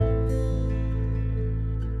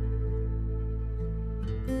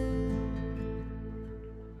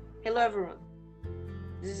Hello everyone,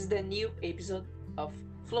 this is the new episode of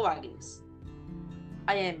Flowagnes.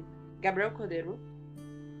 I am Gabriel Cordeiro,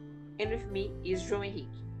 and with me is João Henrique.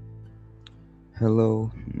 Hello,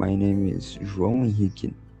 my name is João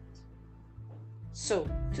Henrique. So,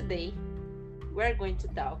 today we are going to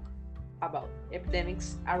talk about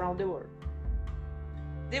epidemics around the world.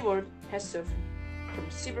 The world has suffered from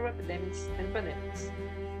several epidemics and pandemics,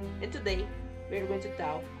 and today we are going to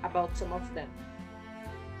talk about some of them.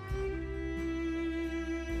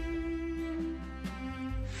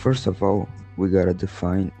 First of all, we gotta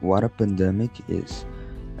define what a pandemic is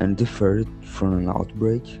and differ it from an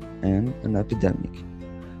outbreak and an epidemic.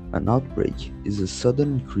 An outbreak is a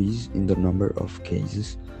sudden increase in the number of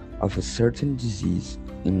cases of a certain disease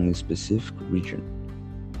in a specific region,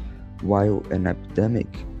 while an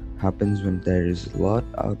epidemic happens when there is a lot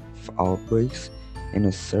of outbreaks in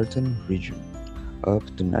a certain region, up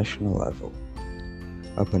to national level.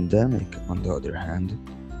 A pandemic, on the other hand,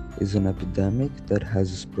 is an epidemic that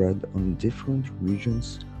has spread on different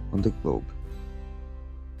regions on the globe.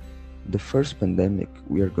 The first pandemic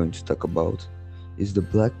we are going to talk about is the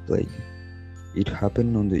Black Plague. It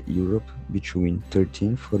happened on the Europe between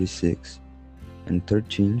 1346 and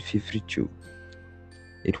 1352.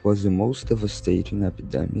 It was the most devastating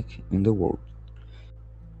epidemic in the world.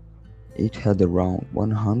 It had around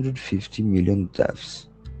 150 million deaths.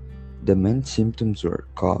 The main symptoms were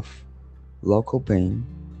cough, local pain,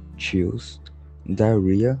 chills,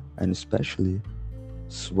 diarrhea, and especially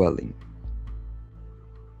swelling.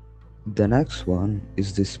 The next one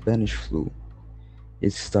is the Spanish flu.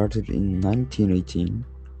 It started in 1918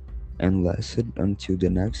 and lasted until the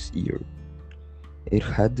next year. It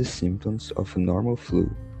had the symptoms of a normal flu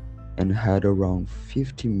and had around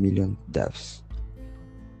 50 million deaths.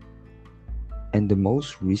 And the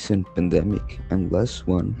most recent pandemic and last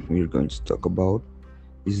one we are going to talk about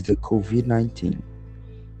is the COVID-19.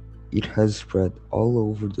 It has spread all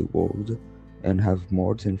over the world and have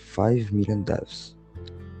more than 5 million deaths.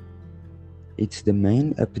 It's the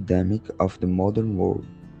main epidemic of the modern world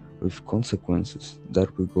with consequences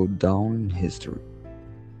that will go down in history.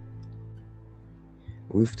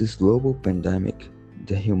 With this global pandemic,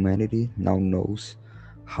 the humanity now knows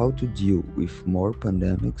how to deal with more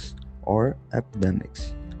pandemics or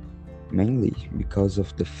epidemics, mainly because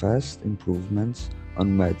of the fast improvements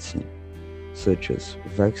on medicine, such as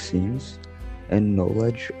vaccines and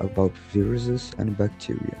knowledge about viruses and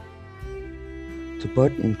bacteria. To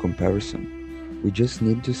put in comparison, we just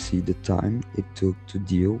need to see the time it took to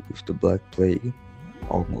deal with the Black Plague,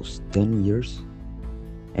 almost 10 years,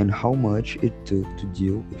 and how much it took to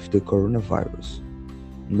deal with the coronavirus,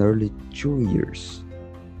 nearly 2 years.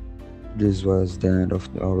 This was the end of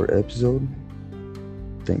our episode.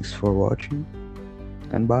 Thanks for watching,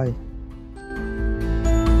 and bye.